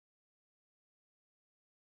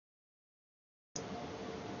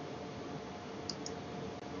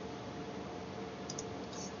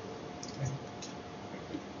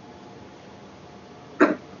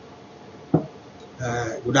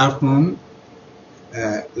Good afternoon.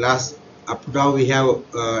 Up to now we have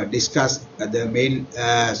discussed the main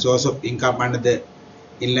source of income under the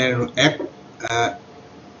Inland Act.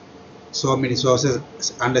 So many sources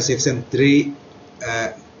under Section 3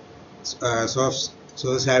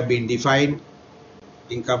 sources have been defined: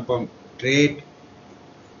 income from trade,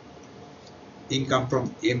 income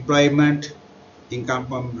from employment, income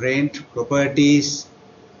from rent, properties,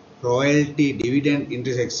 royalty, dividend,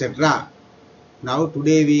 interest, etc. Now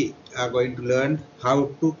today we are going to learn how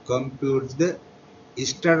to compute the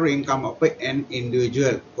statutory income of an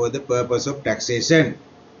individual for the purpose of taxation.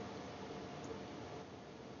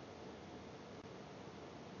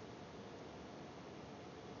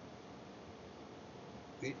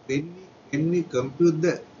 When we compute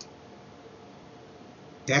the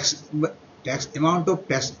tax amount of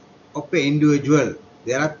tax of an individual,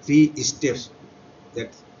 there are three steps that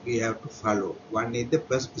we have to follow. One is the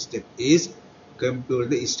first step is compute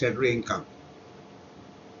the statutory income.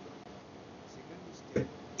 Second step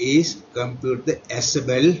is compute the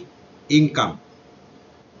assessable income.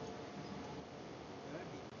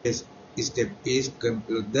 Third step is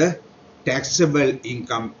compute the taxable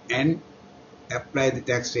income and apply the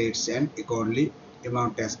tax rates, and accordingly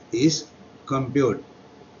amount tax is computed.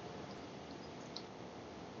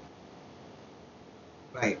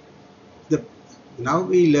 Right. Now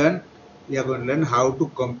we are going to learn how to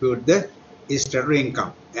compute the statutory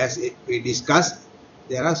income. As we discussed,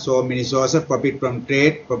 there are so many sources: profit from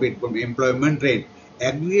trade, profit from employment, rent.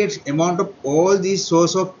 Aggregate amount of all these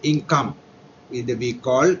sources of income will be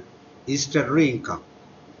called statutory income.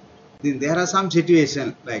 Then there are some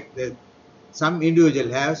situations like some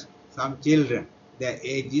individual has some children, their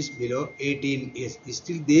age is below 18 years,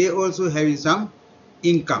 still they also having some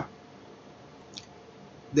income.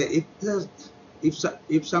 If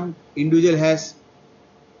some individual has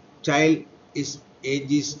child is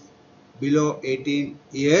age is below 18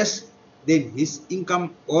 years, then his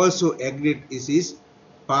income also aggregate is his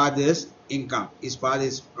father's income. His father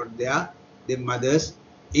is not there, the mother's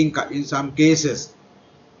income. In some cases,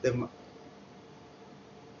 the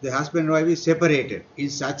husband and wife is separated. In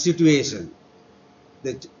such situation,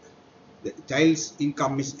 the child's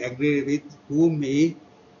income is aggregated with whom he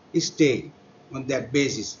is staying. On that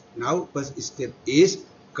basis, now first step is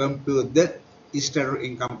compute the statutory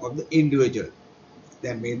income of the individual.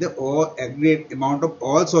 That means the all aggregate amount of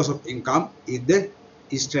all source of income is the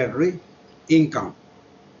statutory income.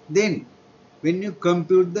 Then when you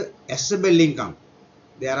compute the assessable income,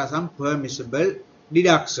 there are some permissible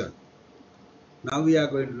deductions. Now we are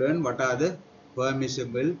going to learn what are the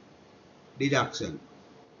permissible deductions.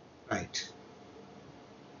 Right.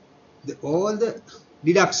 All the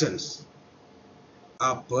deductions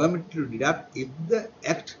are permitted to deduct if the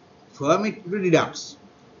Act permits to deduct.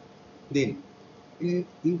 Then,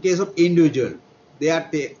 in case of individual, they are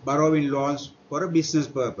borrowing loans for a business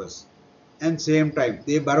purpose, and same time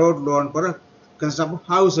they borrowed loan for a construction of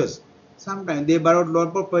houses. Sometimes they borrowed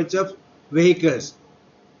loan for purchase of vehicles,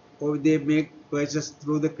 or they make purchase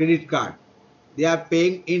through the credit card. They are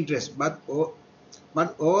paying interest, but all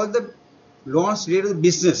the loans related to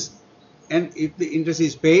business, and if the interest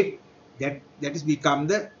is paid, that is become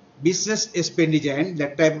the business expenditure, and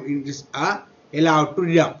that type of interest are allowed to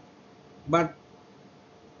deduct. But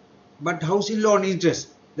housing loan interest,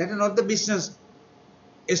 that is not the business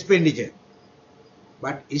expenditure.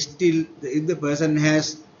 But still, if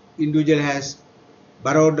the individual has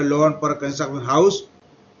borrowed a loan for a construction house,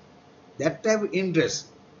 that type of interest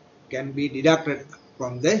can be deducted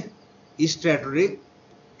from the statutory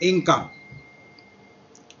income.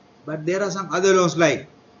 But there are some other loans like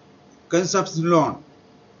consumption loan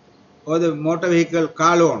or the motor vehicle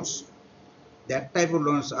car loans. That type of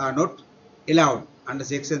loans are not allowed. Under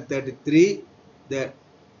Section 33, the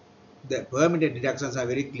permitted deductions are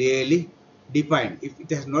very clearly defined. If it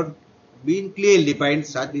has not been clearly defined,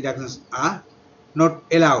 such deductions are not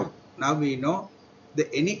allowed. Now we know that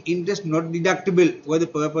any interest not deductible for the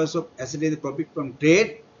purpose of ascertaining the profit from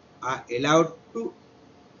trade are allowed to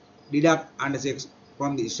deduct under section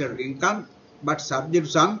from the statutory income, but subject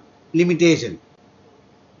to some limitation.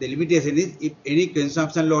 The limitation is if any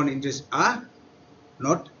consumption loan interests are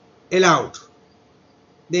not allowed.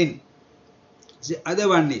 Then the other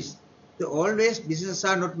one is always businesses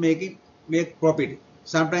are not make profit.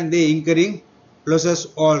 Sometimes they incurring losses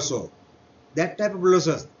also. That type of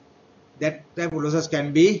losses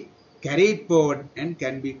can be carried forward and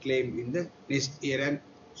can be claimed in the next year and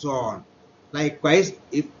so on. Likewise,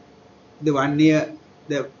 if the 1 year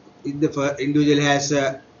the individual has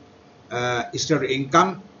statutory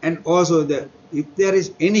income, and also if there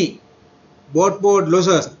is any board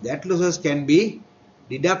losses, that losses can be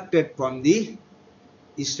deducted from the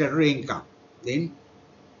statutory income. Then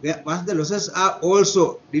once the losses are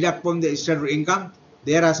also deducted from the statutory income,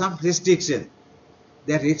 there are some restrictions.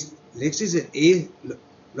 The restriction is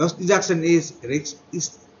loss deduction is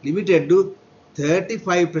limited to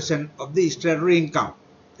 35% of the statutory income.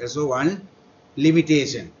 That's one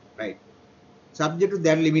limitation, right? Subject to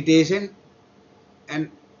that limitation, and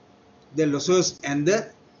the losses and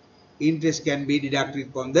the interest can be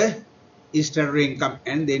deducted from the statutory income,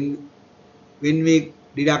 and then when we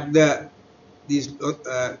deduct these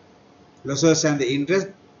losses and the interest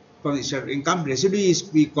from the statutory income, residue is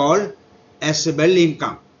we call assessable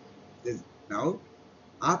income. Now,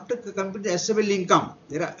 after compute the assessable income,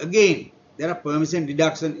 there are permission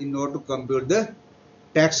deduction in order to compute the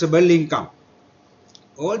taxable income.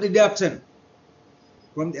 All deduction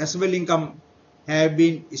from the assessable income have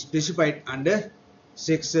been specified under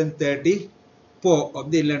section 34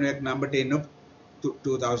 of the Inland Act number 10 of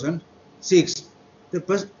 2006. The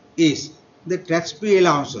first is the tax-free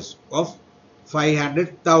allowances of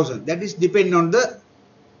 500,000. That is depend on the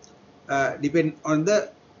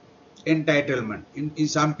entitlement. In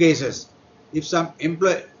some cases, if some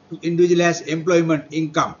individual has employment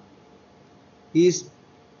income, he is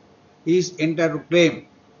entitled to claim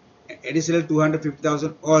additional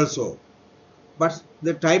 250,000 also. But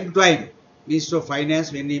the time to time, Minister of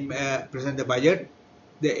Finance, when he present the budget,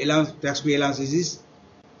 the allowance, tax-free allowances is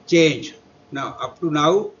changed. Now, up to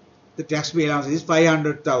now, the tax-free allowance is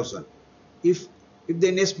 500,000. If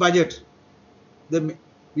the next budget, the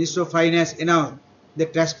Minister of Finance announced the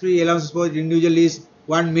tax-free allowance for the individual is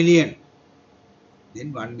 1 million,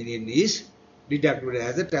 then 1 million is deducted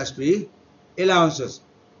as the tax-free allowances.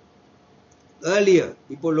 Earlier,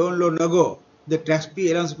 before long ago, the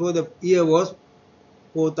tax-free allowance for the year was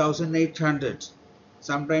 4,800,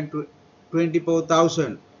 sometimes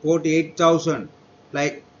 24,000, 48,000.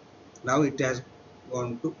 Like now, it has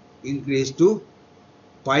gone to increase to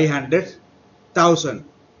 500,000.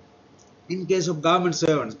 In case of government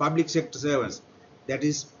servants, public sector servants, that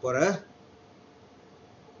is for a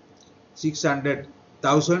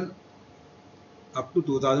 600,000 up to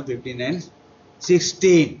 2015 and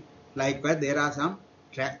 16. Likewise,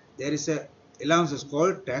 there is a allowances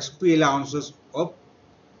called tax-free allowances of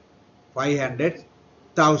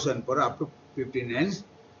 500,000 for up to 15 and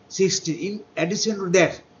 16. In addition to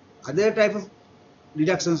that, other type of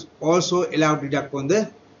deductions also allowed to deduct on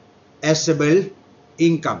the assessable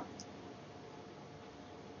income.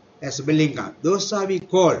 Assessable income. Those are we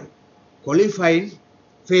call qualifying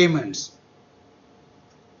payments.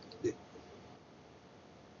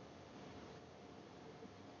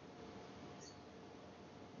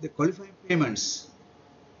 The qualifying payments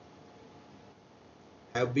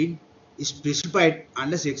have been specified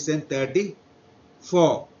under section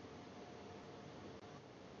 34.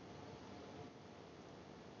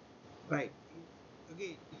 Right.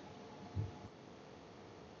 Again,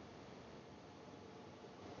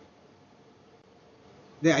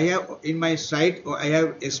 I have in my slide, I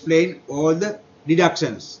have explained all the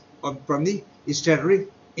deductions from the statutory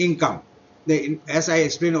income. As I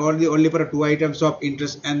explained, only for two items of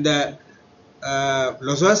interest and the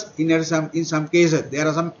losses. In some cases, there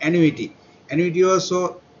are some annuity. Annuity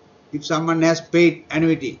also, if someone has paid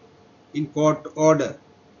annuity in court order,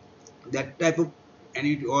 that type of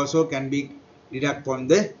annuity also can be deducted from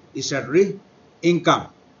the statutory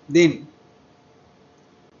income. Then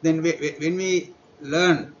when we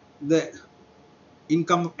learn the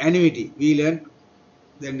income of annuity, we learn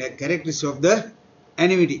the characteristics of the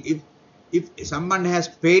annuity. If someone has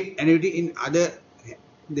paid annuity in other,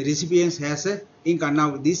 the recipient has a income.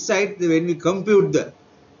 Now this side, when we compute the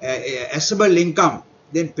assessable income,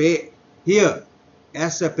 then pay here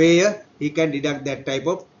as a payer, he can deduct that type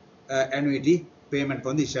of annuity payment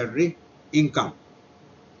from the statutory income.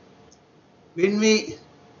 When we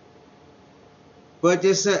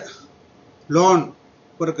purchase a loan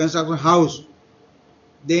for a construction house,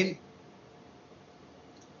 then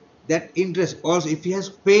that interest also, if he has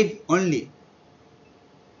paid only,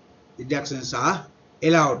 deductions are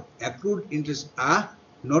allowed. Accrued interest are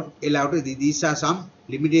not allowed. These are some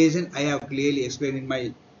limitations I have clearly explained in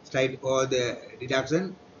my slide, or the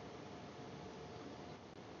deduction.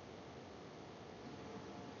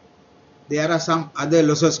 There are some other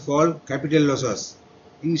losses called capital losses.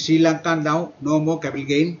 In Sri Lanka now, no more capital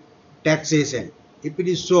gain taxation. If it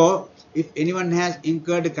is so, if anyone has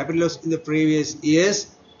incurred capital loss in the previous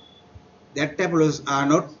years, that type of losses are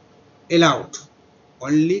not allowed.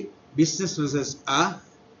 Only business losses are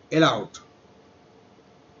allowed.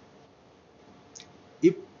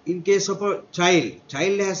 If in case of a child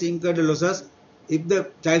has incurred losses, if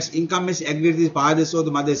the child's income is agreed with the father's or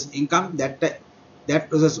the mother's income, that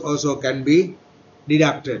process also can be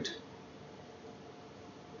deducted.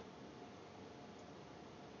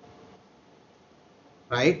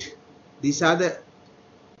 Right? These are the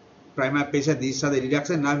prima facie, these are the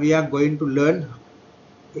deductions. Now we are going to learn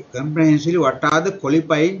comprehensively what are the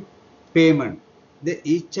qualifying payment.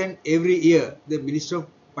 Each and every year, the Minister of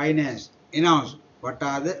Finance announce what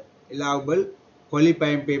are the allowable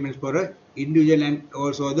qualifying payments for a individual and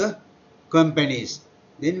also the companies.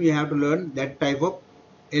 Then we have to learn that type of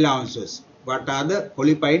allowances. What are the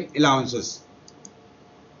qualifying allowances?